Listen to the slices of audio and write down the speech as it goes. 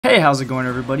Hey, how's it going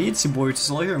everybody? It's your boy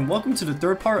Tsolo here and welcome to the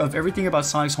third part of everything about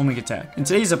Sonic's homing attack. In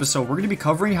today's episode, we're going to be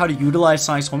covering how to utilize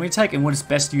Sonic's homing attack and what it's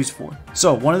best used for.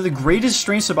 So, one of the greatest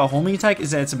strengths about homing attack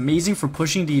is that it's amazing for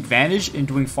pushing the advantage and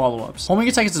doing follow-ups. Homing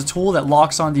attack is a tool that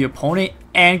locks on the opponent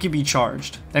and can be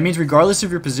charged. That means regardless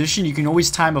of your position, you can always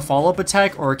time a follow-up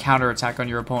attack or a counter attack on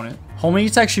your opponent. Homing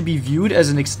attack should be viewed as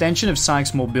an extension of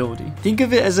Sonic's mobility. Think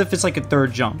of it as if it's like a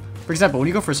third jump. For example, when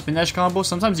you go for a spin dash combo,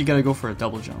 sometimes you gotta go for a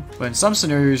double jump. But in some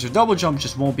scenarios, your double jump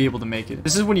just won't be able to make it.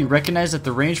 This is when you recognize that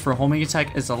the range for a homing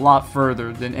attack is a lot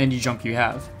further than any jump you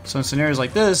have. So in scenarios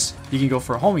like this, you can go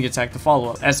for a homing attack to follow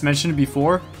up. As mentioned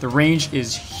before, the range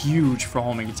is huge for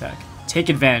homing attack. Take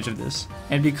advantage of this.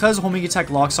 And because homing attack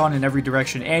locks on in every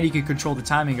direction and you can control the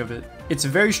timing of it, it's a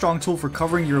very strong tool for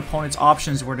covering your opponent's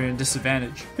options when they're in a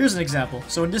disadvantage. Here's an example.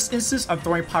 So in this instance, I'm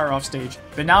throwing Pyra off stage,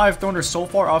 but now I've thrown her so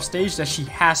far off stage that she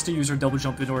has to use her double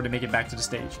jump in order to make it back to the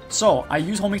stage. So I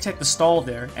use homing attack to stall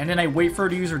there, and then I wait for her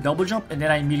to use her double jump, and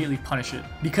then I immediately punish it.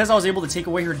 Because I was able to take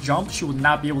away her jump, she will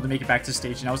not be able to make it back to the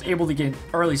stage, and I was able to get an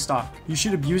early stop. You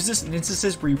should abuse this in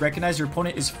instances where you recognize your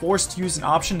opponent is forced to use an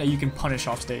option that you can punish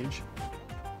off stage.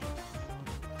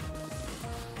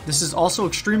 This is also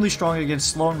extremely strong against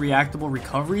slow and reactable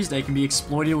recoveries that can be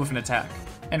exploited with an attack.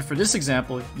 And for this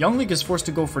example, Young Link is forced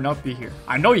to go for an up B here.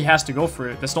 I know he has to go for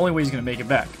it, that's the only way he's going to make it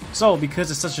back. So,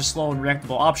 because it's such a slow and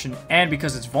reactable option, and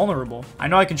because it's vulnerable, I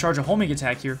know I can charge a homing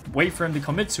attack here, wait for him to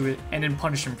commit to it, and then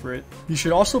punish him for it. You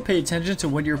should also pay attention to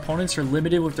when your opponents are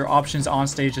limited with their options on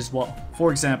stage as well. For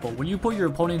example, when you put your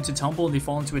opponent into tumble and they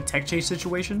fall into a tech chase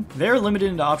situation, they're limited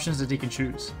in the options that they can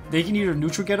choose. They can either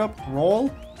neutral get up,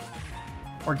 roll,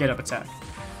 or get up attack.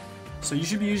 So you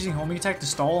should be using homing attack to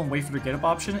stall and wait for the get up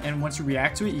option, and once you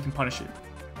react to it, you can punish it.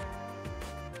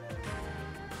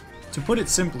 To put it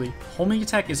simply, homing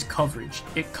attack is coverage.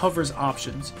 It covers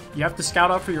options. You have to scout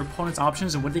out for your opponent's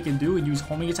options and what they can do and use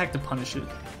homing attack to punish it.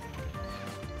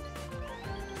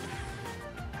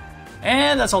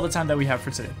 And that's all the time that we have for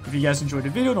today. If you guys enjoyed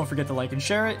the video, don't forget to like and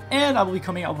share it, and I will be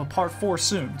coming out with a part 4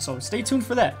 soon, so stay tuned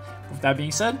for that. With that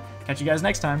being said, catch you guys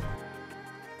next time.